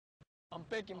I'm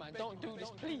begging, man, don't do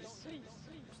this, please.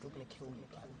 I'm still gonna kill you,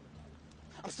 man.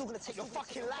 I'm still gonna take your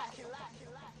fucking life.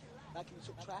 Like you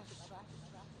took trash.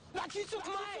 Like you took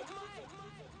mine.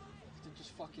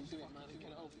 Just fucking do it, man, and get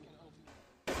it over.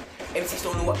 MC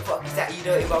Stonner, what the fuck is that, you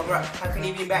dirty bugger up? How can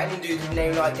you be battling dudes with a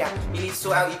name like that? You need to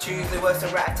sort out your tunes, they're worse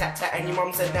than rat-a-tat-tat. And your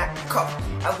mum said that, cop,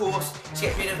 a horse. She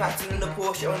gets rid of Patton and the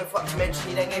Porsche on the fuck to mention.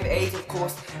 He then gave it AIDS, of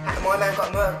course. My man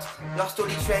got murked, lost all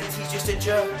his friends, he's just a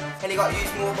jerk. And he got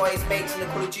used more by his mates in the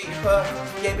Call of Duty perk.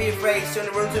 Yeah, be afraid,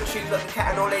 Stonner runs up shoes like the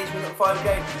cat and all age when he got 5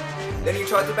 games. Then he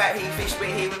tried to bat, he fished, but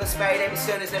he with a spade, and his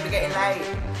Stonner's never getting laid.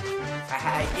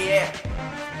 Yeah.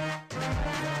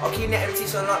 I'll keep that empty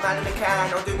so I'm not man in the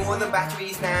can. I'll do more than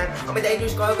batteries now. I'm a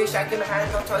dangerous guy with shaking my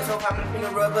hands. I'll tie myself up in a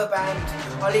rubber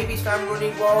band. I'll leave his fam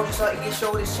running wild, just like his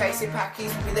shoulders chasing packies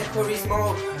with their curry's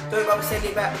mold. Don't bother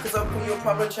sending back because I'll become your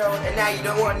problem child. And now you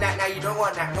don't want that, now you don't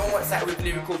want that. No one wants that with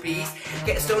lyrical peace.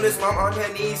 Get Stonner's mum on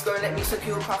her knees. Go and let me suck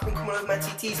your cock and come on with my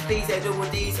TTs, please. They're double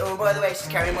D's. Oh, by the way, she's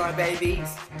carrying my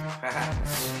babies.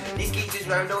 These geezers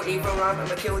round don't even rhyme.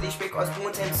 I'ma kill this brick. I was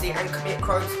born to MC and commit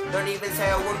crimes. Don't even say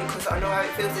I won because I know how it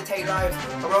feels to take lives.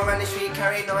 I roll around the street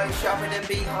carrying knives, sharper than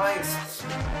beehives.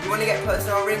 You wanna get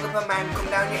personal, I'll ring up a man, come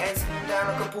down your head, spin down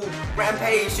like a ball.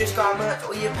 Rampage, just got murked,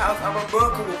 all your pals are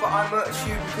unworkable, but I murked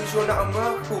you because you're not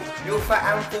unworkable. You're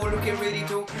fat and full, looking really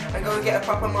dull, and go and get a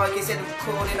proper mic instead of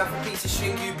calling off a piece of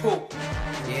string you pull.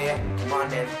 Yeah, come on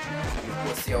then, you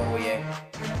pussy, oh yeah.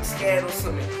 You scared or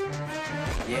something?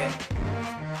 Yeah.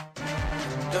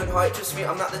 Don't hide, trust me,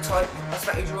 I'm not the type. I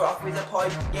smack you off with a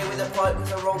pipe, yeah, with a pipe,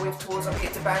 cause I roll with tools. I'm here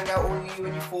to bang out all you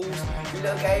and your fools. You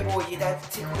little gay boy, your dad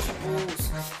tickles your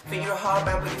balls. Think you're a hard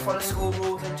man, but you follow school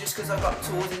rules. And just cause I got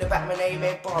tools in the back of my name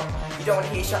ain't bomb. You don't wanna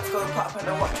hear shots go pop and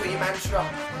I watch where your man's drop.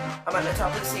 I'm at the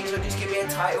top of the scene, so just give me a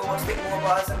title. I'll spit more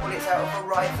bars and bullets out of a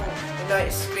rifle. The night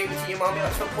is screaming to your mommy,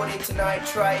 that's for pudding tonight,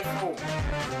 trifle.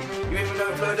 You even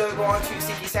know flow don't go on too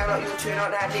sick, you sound like you're chewing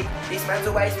out that dick. This man's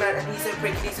a waste man and he's a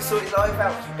prick, he needs to sort his life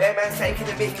out. Their man's taking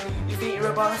a mic. You think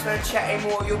you're a boss man, chatting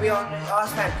more, you'll be on the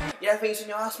arse man. You have things on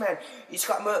your arse man. You just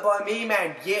got murked by me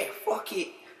man, yeah, fuck it.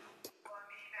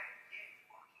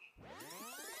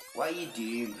 What are you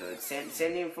doing, blood? Send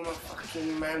him for my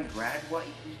fucking man Brad. What are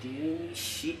you doing, you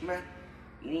shit man?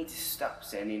 You need to stop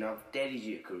sending. I've deaded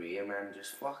your career man.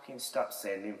 Just fucking stop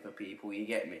sending for people, you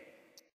get me?